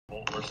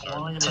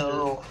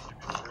So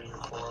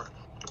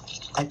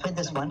I played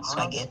this once, so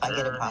if I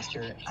get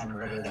imposter, I'm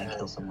literally gonna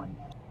kill someone.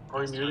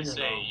 Are you muting or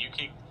no? You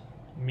can...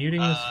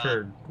 Muting is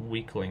for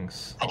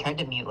weaklings. I tried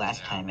to mute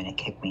last time and it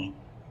kicked me.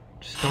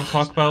 Just don't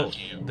talk about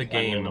the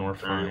game and we're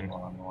fine.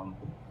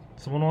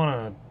 Someone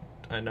wanna...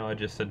 I know I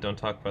just said don't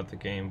talk about the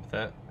game, but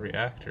that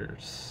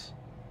reactor's...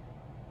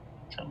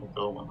 Trying to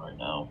build one right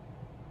now.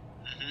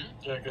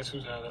 Yeah, guess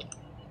who's at it?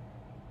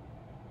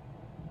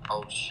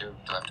 Oh shoot,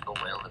 do I have to go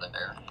way over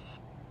there?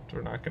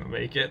 We're not gonna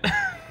make it.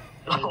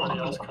 Anybody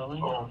else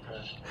coming?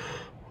 Okay.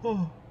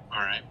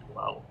 Alright.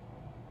 Wow.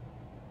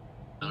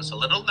 It was a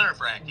little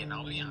nerve-wracking,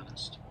 I'll be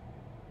honest.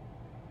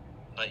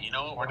 But you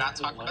know what? We're not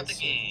talking about the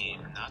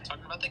game. Not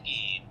talking about the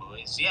game,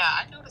 boys. Yeah,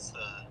 I noticed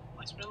the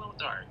lights be a little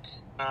dark.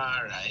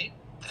 Alright.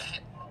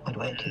 What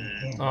do I do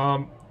here?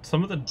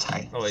 Some of the...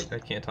 Sorry. Oh wait, I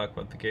can't talk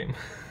about the game.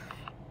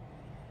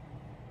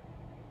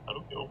 How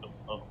do we open?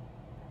 Oh.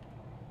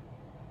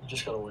 You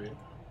just gotta wait.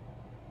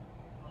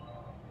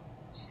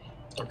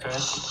 Okay.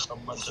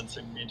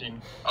 Emergency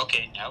meeting.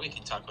 Okay, now we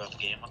can talk about the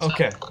game. What's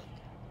Okay. up?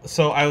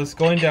 So I was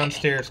going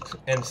downstairs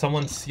and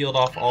someone sealed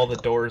off all the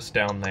doors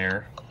down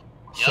there.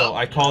 So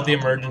I called the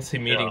emergency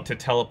meeting to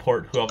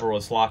teleport whoever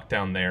was locked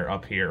down there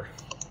up here.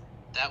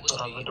 That was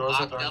me the doors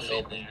are locked up in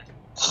open. there.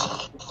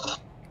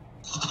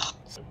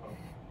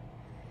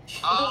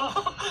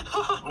 Oh.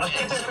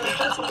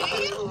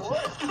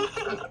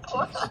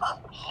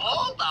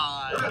 Hold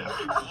on.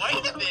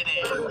 Wait a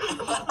minute.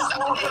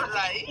 Something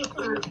right.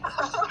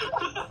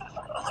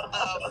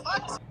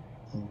 Fuck.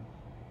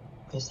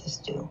 What does this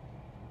do?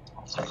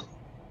 Sorry.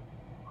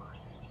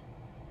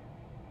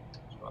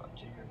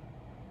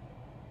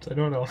 Does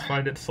anyone else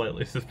find it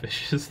slightly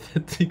suspicious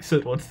that Zeke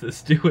said, "What's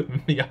this do?"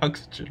 and the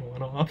oxygen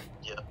went off?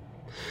 Yeah.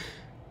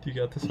 Do you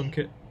got this one,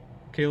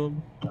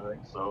 Caleb? I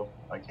think so.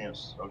 I can't.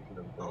 Okay,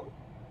 there we go.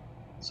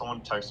 Someone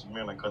texted me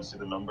and I couldn't see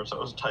the number, so I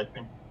was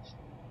typing.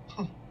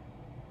 I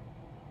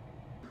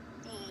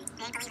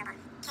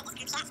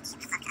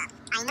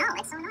know,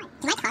 it's so annoying.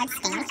 My card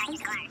scans.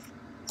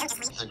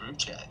 The group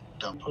chat.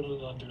 Don't put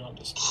it on Do Not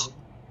Disturb.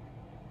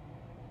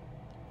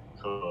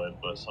 Could,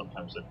 but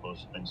sometimes they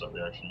post things that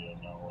we actually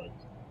didn't know, like,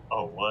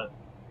 oh, what?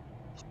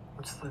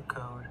 What's the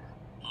code?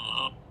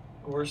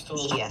 We're still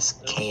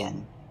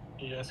ESKN.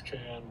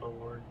 ESKN, but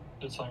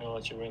it's not gonna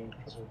let you in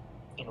because we're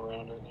in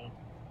around right now.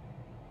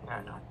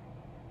 Yeah, no.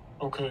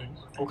 Okay.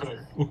 Okay.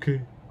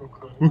 Okay.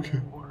 Okay.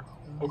 Okay.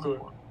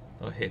 Oh,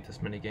 I hate this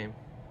minigame.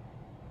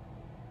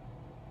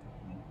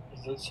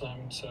 Is it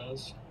Simon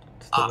Says?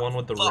 It's the one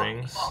with the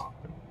rings.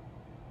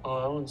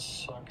 Oh, that one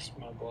sucks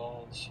my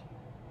balls.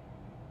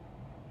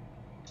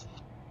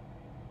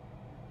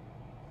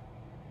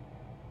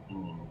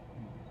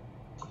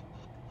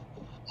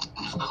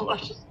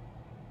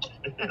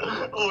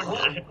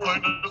 Okay, we're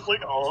just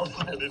like all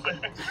standing there.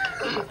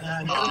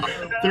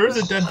 There was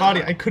a dead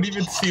body. I couldn't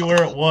even see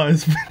where it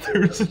was, but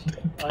there was a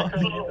dead I body.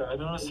 couldn't either. I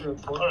noticed the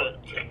report.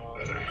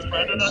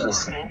 Brad and I were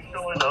both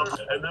going up,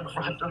 and then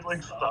Brad just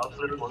like stops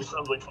and looks. I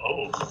was like,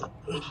 oh.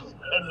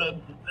 And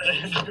then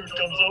Andrew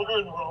comes over,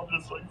 and we're all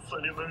just like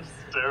sitting there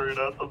staring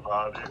at the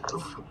body.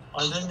 I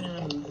didn't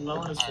even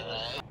notice it.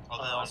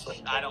 Although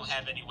I don't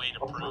have any way to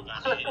prove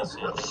I'm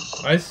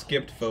innocent. I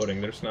skipped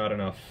voting. There's not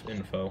enough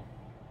info.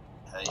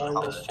 Hey, I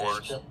I'll just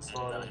force kept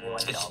voting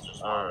as well.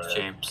 Alright.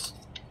 James.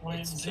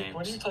 Wait, Zeke,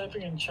 what are you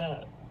typing in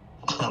chat?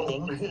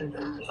 Nothing.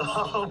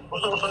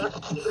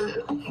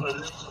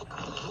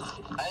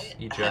 I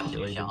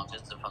Ejaculated. have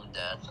challenges if I'm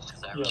dead.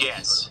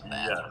 Yes.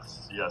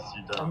 Yes, yes,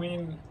 you do. I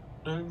mean,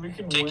 we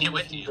can Take win it if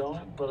with you you.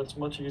 don't, but it's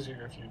much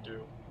easier if you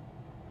do.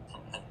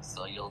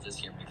 So you'll just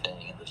hear me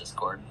paying in the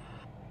Discord.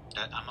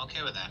 I'm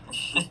okay with that.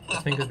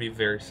 I think it'd be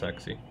very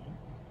sexy.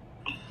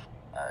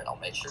 Alright, I'll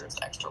make sure it's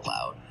extra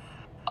loud.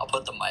 I'll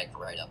put the mic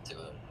right up to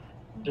it.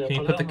 Yeah, Can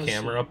you it put the on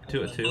camera seat up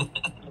to it too?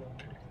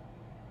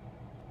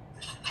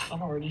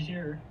 I'm already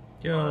here.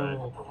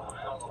 Yo.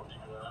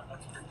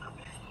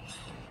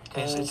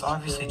 Okay, so it's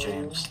obviously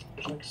James.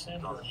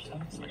 Alexander,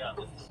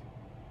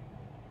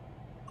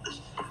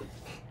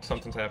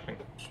 Something's happening.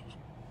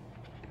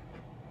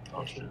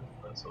 Oh shoot,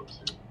 that's so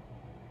soon.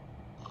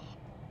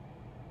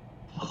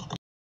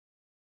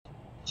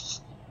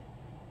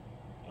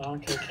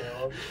 Okay,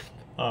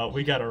 Caleb.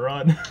 We gotta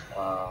run.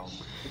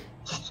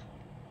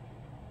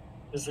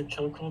 Is the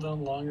kill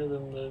cooldown longer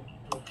than the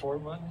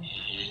report button?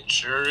 It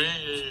sure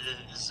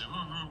is.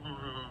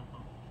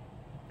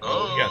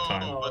 Oh, we got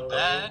time. But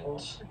that...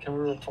 Can we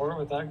report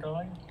with that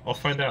going? I'll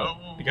find out.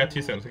 We got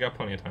 2 seconds. We got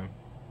plenty of time.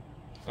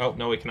 Oh,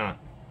 no, we cannot.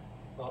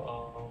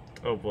 Uh-oh.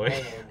 Oh, boy.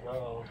 There we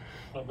go.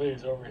 I bet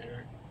he's over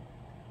here.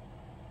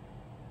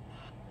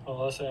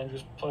 Unless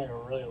Andrew's playing a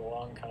really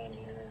long con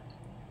here.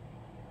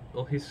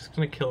 Well, he's just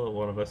gonna kill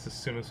one of us as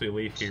soon as we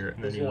leave here, and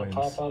then He's he gonna wins.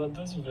 pop out of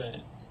this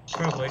vent.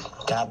 Probably.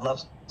 God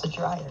loves the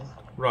dryer.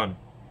 Run.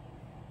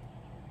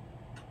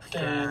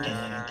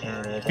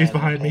 Damn. He's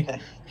behind me.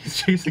 He's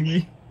chasing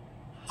me.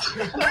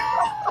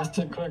 Just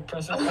too quick,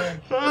 press it quick.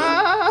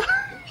 Ah!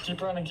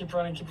 Keep running, keep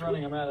running, keep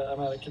running. I'm at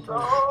it, keep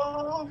running.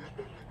 Oh,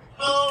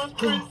 no,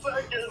 3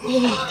 seconds.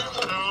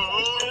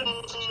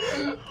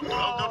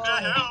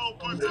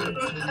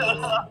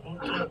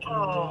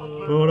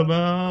 What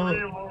about?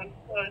 3 more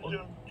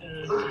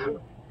seconds.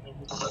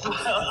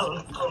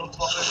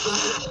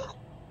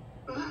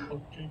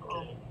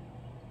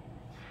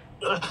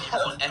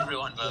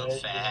 Everyone vote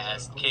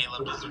fast.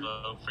 Caleb, just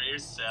vote for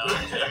yourself.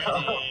 There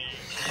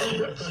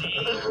it is.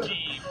 GG,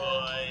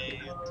 boy.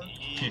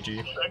 GG.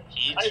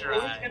 He I always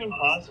tried. get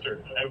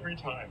imposter every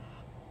time.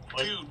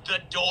 Like, Dude, the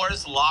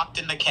doors locked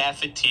in the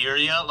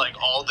cafeteria. Like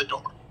all the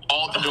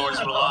doors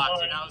were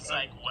locked, and I was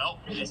like, "Well,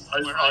 this is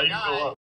I where saw I you die." go up.